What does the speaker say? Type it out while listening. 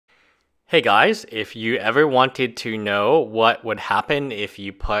Hey guys, if you ever wanted to know what would happen if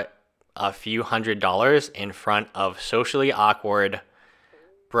you put a few $100s in front of socially awkward,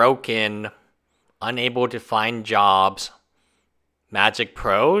 broken, unable to find jobs, Magic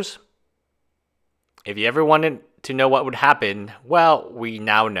pros, if you ever wanted to know what would happen, well, we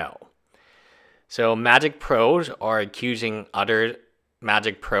now know. So Magic pros are accusing other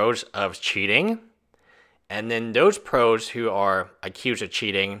Magic pros of cheating, and then those pros who are accused of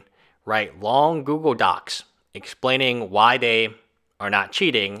cheating write long Google Docs explaining why they are not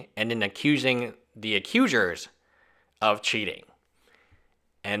cheating and then accusing the accusers of cheating.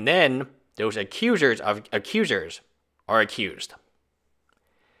 And then those accusers of accusers are accused.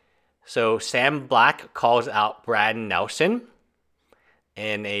 So Sam Black calls out Brad Nelson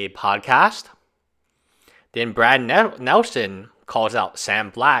in a podcast. Then Brad Nelson calls out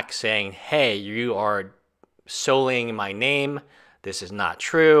Sam Black saying, hey, you are sullying my name. This is not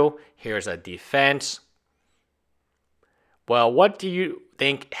true. Here's a defense. Well, what do you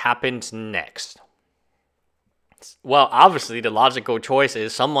think happens next? Well, obviously, the logical choice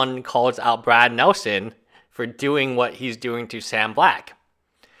is someone calls out Brad Nelson for doing what he's doing to Sam Black.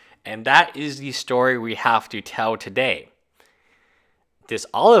 And that is the story we have to tell today. This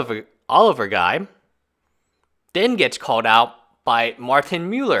Oliver guy then gets called out by Martin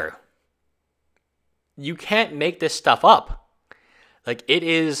Mueller. You can't make this stuff up. Like, it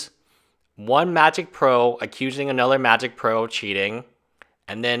is one Magic Pro accusing another Magic Pro cheating,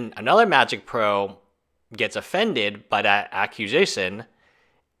 and then another Magic Pro gets offended by that accusation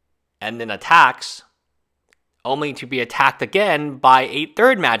and then attacks, only to be attacked again by a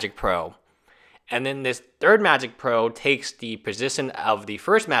third Magic Pro. And then this third Magic Pro takes the position of the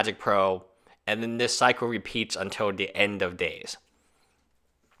first Magic Pro, and then this cycle repeats until the end of days.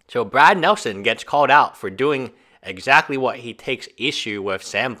 So Brad Nelson gets called out for doing exactly what he takes issue with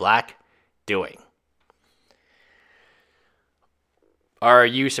Sam Black doing. Are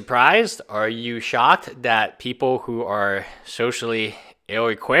you surprised? Are you shocked that people who are socially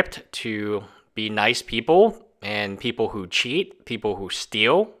ill-equipped to be nice people and people who cheat, people who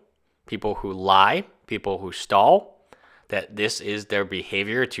steal, people who lie, people who stall, that this is their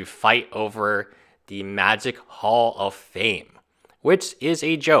behavior to fight over the Magic Hall of Fame, which is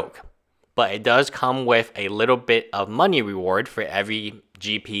a joke? But it does come with a little bit of money reward for every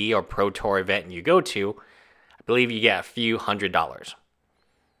GP or Pro Tour event you go to. I believe you get a few $100s.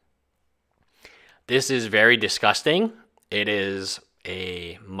 This is very disgusting. It is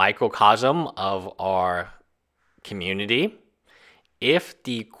a microcosm of our community. If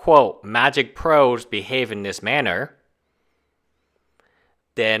the, quote, Magic pros behave in this manner,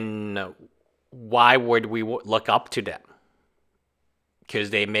 then why would we look up to them?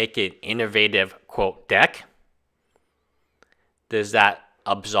 Because they make an innovative, quote, deck? Does that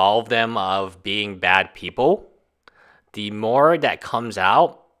absolve them of being bad people? The more that comes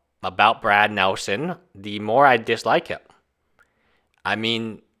out about Brad Nelson, the more I dislike him. I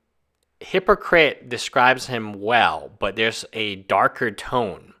mean, hypocrite describes him well, but there's a darker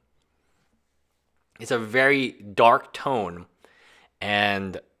tone. It's a very dark tone,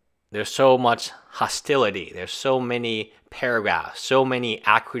 and there's so much hostility. There's so many paragraphs, so many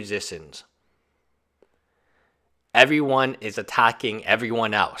acquisitions. Everyone is attacking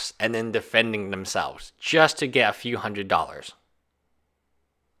everyone else and then defending themselves just to get a few $100s.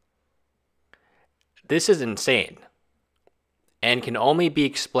 This is insane and can only be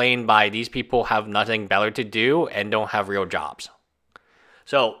explained by these people have nothing better to do and don't have real jobs.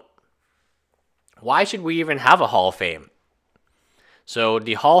 So, why should we even have a Hall of Fame? So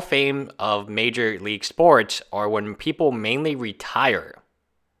the Hall of Fame of Major League Sports are when people mainly retire.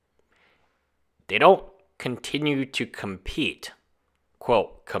 They don't continue to compete.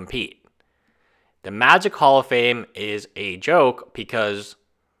 Quote, compete. The Magic Hall of Fame is a joke because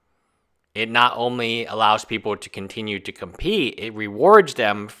it not only allows people to continue to compete, it rewards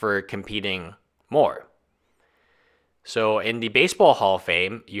them for competing more. So in the Baseball Hall of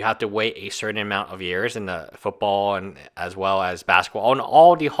Fame, you have to wait a certain amount of years in the football and as well as basketball and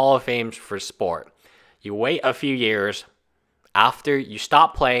all the Hall of Fames for sport. You wait a few years. After you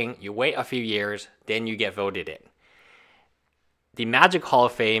stop playing, you wait a few years, then you get voted in. The Magic Hall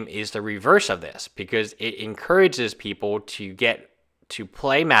of Fame is the reverse of this because it encourages people to get to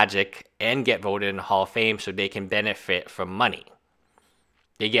play Magic and get voted in the Hall of Fame so they can benefit from money.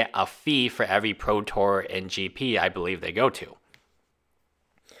 They get a fee for every Pro Tour and GP I believe they go to.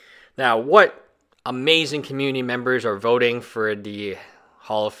 Now, what amazing community members are voting for the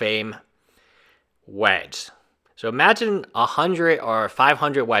Hall of Fame? Wedge. So imagine 100 or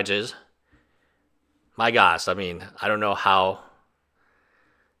 500 wedges. My gosh, I mean, I don't know how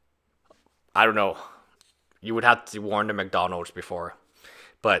I don't know. You would have to warn the McDonald's before,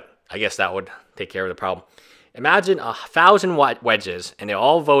 but I guess that would take care of the problem. Imagine 1,000 wedges, and they're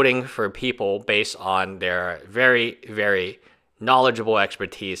all voting for people based on their very, very knowledgeable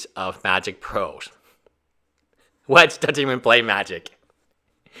expertise of Magic pros. Wedge doesn't even play Magic.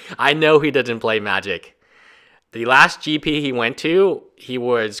 I know he doesn't play Magic. The last GP he went to, he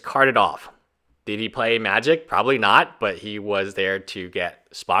was carted off. Did he play Magic? Probably not, but he was there to get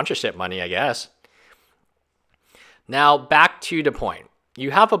sponsorship money, I guess. Now, back to the point.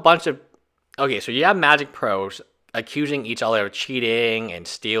 You have a bunch of... Okay, so you have Magic pros accusing each other of cheating and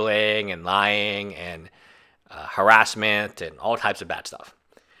stealing and lying and harassment and all types of bad stuff.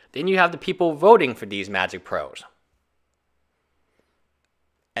 Then you have the people voting for these Magic pros.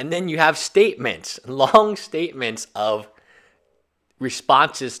 And then you have statements, long statements of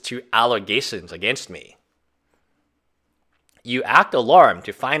responses to allegations against me. You act alarmed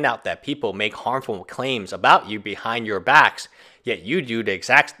to find out that people make harmful claims about you behind your backs, yet you do the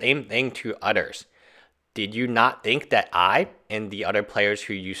exact same thing to others. Did you not think that I and the other players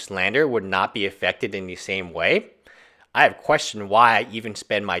who you slander would not be affected in the same way? I have questioned why I even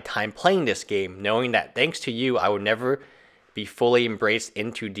spend my time playing this game, knowing that thanks to you, I would never be fully embraced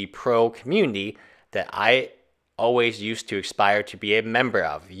into the pro community that I always used to aspire to be a member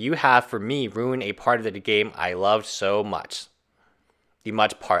of. You have, for me, ruined a part of the game I loved so much. The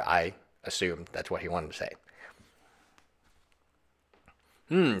much part, I assumed that's what he wanted to say.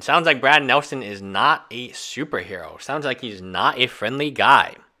 Sounds like Brad Nelson is not a superhero. Sounds like he's not a friendly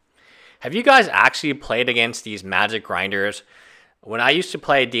guy. Have you guys actually played against these Magic grinders? When I used to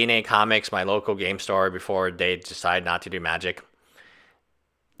play DNA Comics, my local game store, before they decided not to do Magic,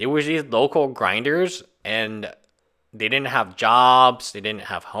 there was these local grinders, and they didn't have jobs, they didn't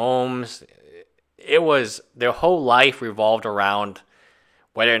have homes. It was, their whole life revolved around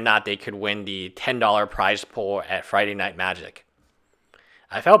whether or not they could win the $10 prize pool at Friday Night Magic.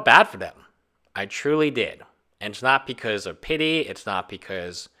 I felt bad for them. I truly did. And it's not because of pity, it's not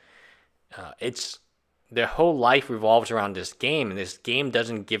because it's their whole life revolves around this game, and this game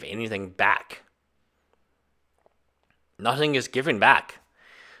doesn't give anything back. Nothing is given back.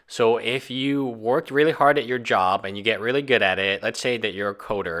 So if you worked really hard at your job and you get really good at it, let's say that you're a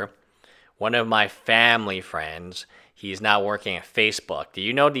coder. One of my family friends, he's now working at Facebook. Do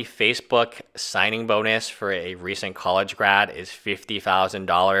you know the Facebook signing bonus for a recent college grad is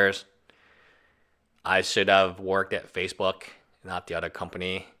 $50,000? I should have worked at Facebook, not the other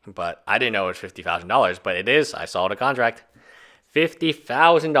company, but I didn't know it was $50,000, but it is. I saw the contract.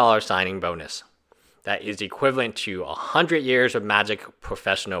 $50,000 signing bonus. That is equivalent to 100 years of Magic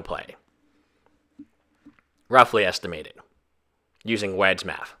professional play. Roughly estimated, using wedge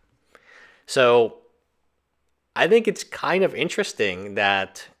math. So, I think it's kind of interesting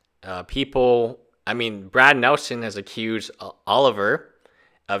that Brad Nelson has accused Oliver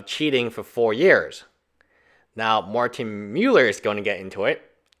of cheating for 4 years. Now, Martin Mueller is going to get into it,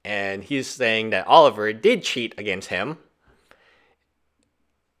 and he's saying that Oliver did cheat against him.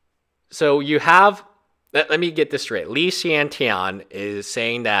 So you have, let me get this straight. Lycee and Tian is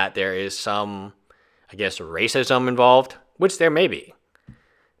saying that there is some, I guess, racism involved, which there may be.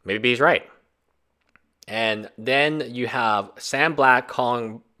 Maybe he's right. And then you have Sam Black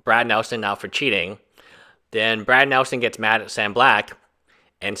calling Brad Nelson out for cheating. Then Brad Nelson gets mad at Sam Black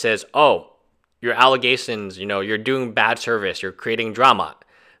and says, oh, your allegations, you're doing bad service, you're creating drama.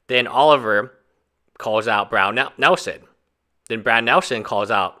 Then Oliver calls out Brad Nelson. Then Brad Nelson calls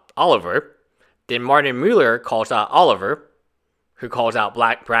out Oliver. Then Martin Mueller calls out Oliver, who calls out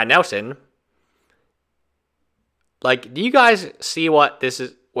Brad Nelson. Like, do you guys see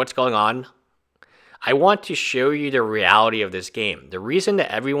what's going on? I want to show you the reality of this game. The reason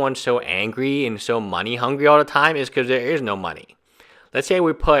that everyone's so angry and so money hungry all the time is because there is no money. Let's say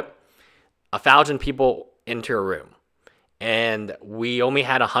we put 1,000 people into a room, and we only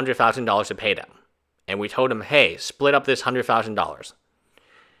had $100,000 to pay them. And we told them, hey, split up this $100,000.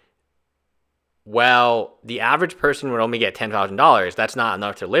 Well, the average person would only get $10,000. That's not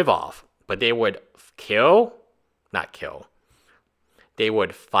enough to live off. But they would they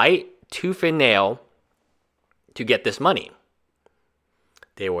would fight tooth and nail to get this money.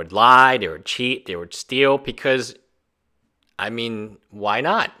 They would lie, they would cheat, they would steal because, why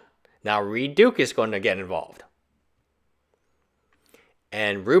not? Now Reed Duke is going to get involved.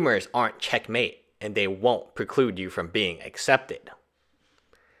 And rumors aren't checkmate, and they won't preclude you from being accepted.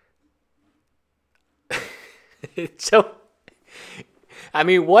 So,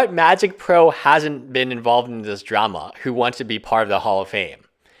 what Magic Pro hasn't been involved in this drama who wants to be part of the Hall of Fame?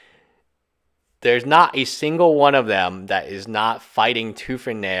 There's not a single one of them that is not fighting tooth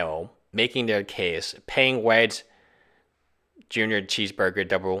and nail making their case, paying Wedge Junior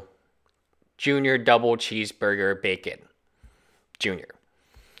double cheeseburger bacon. Junior.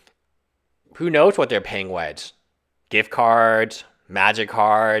 Who knows what they're paying Wedge? Gift cards, magic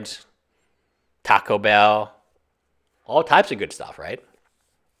cards, Taco Bell, all types of good stuff, right?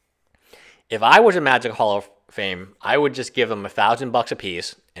 If I was a Magic Hall of Fame, I would just give them $1,000 a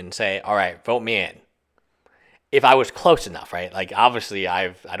piece and say, all right, vote me in. If I was close enough, right? Like, obviously,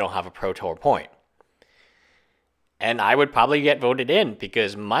 I don't have a Pro Tour point. And I would probably get voted in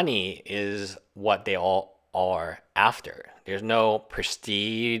because money is what they all are after. There's no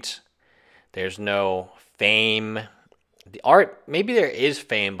prestige. There's no fame. The art, maybe there is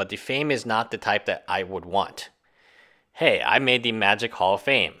fame, but the fame is not the type that I would want. Hey, I made the Magic Hall of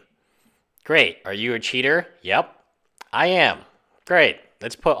Fame. Great. Are you a cheater? Yep, I am. Great.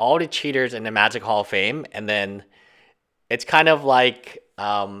 Let's put all the cheaters in the Magic Hall of Fame, and then it's kind of like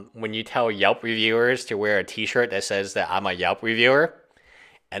when you tell Yelp reviewers to wear a t-shirt that says that I'm a Yelp reviewer,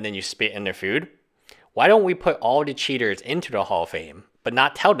 and then you spit in their food. Why don't we put all the cheaters into the Hall of Fame, but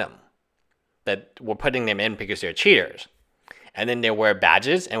not tell them that we're putting them in because they're cheaters? And then they'll wear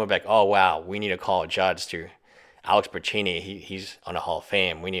badges, and we're like, oh, wow, we need to call a judge to Alex Bercini. He's on the Hall of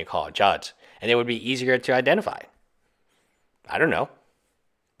Fame. We need to call a judge. And it would be easier to identify. I don't know.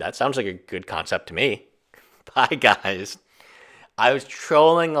 That sounds like a good concept to me. Bye, guys. I was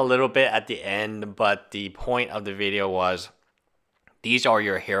trolling a little bit at the end, but the point of the video was, these are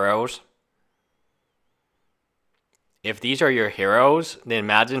your heroes. If these are your heroes, then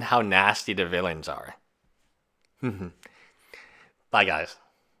imagine how nasty the villains are. Bye, guys.